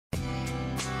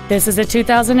This is a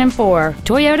 2004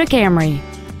 Toyota Camry.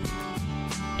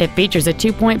 It features a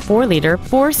 2.4-liter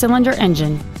four-cylinder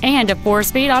engine and a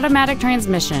 4-speed automatic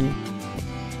transmission.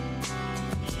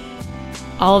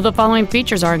 All of the following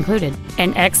features are included: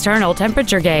 an external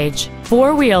temperature gauge,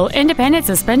 4-wheel independent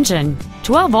suspension,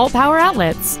 12-volt power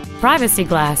outlets, privacy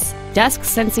glass, dusk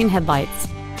sensing headlights,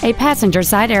 a passenger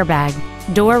side airbag,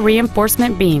 door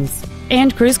reinforcement beams,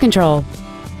 and cruise control.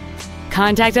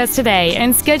 Contact us today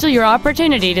and schedule your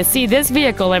opportunity to see this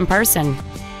vehicle in person.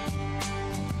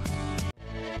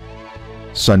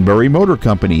 Sunbury Motor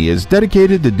Company is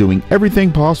dedicated to doing everything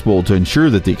possible to ensure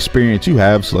that the experience you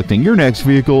have selecting your next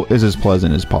vehicle is as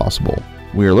pleasant as possible.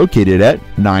 We are located at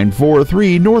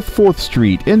 943 North 4th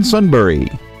Street in Sunbury.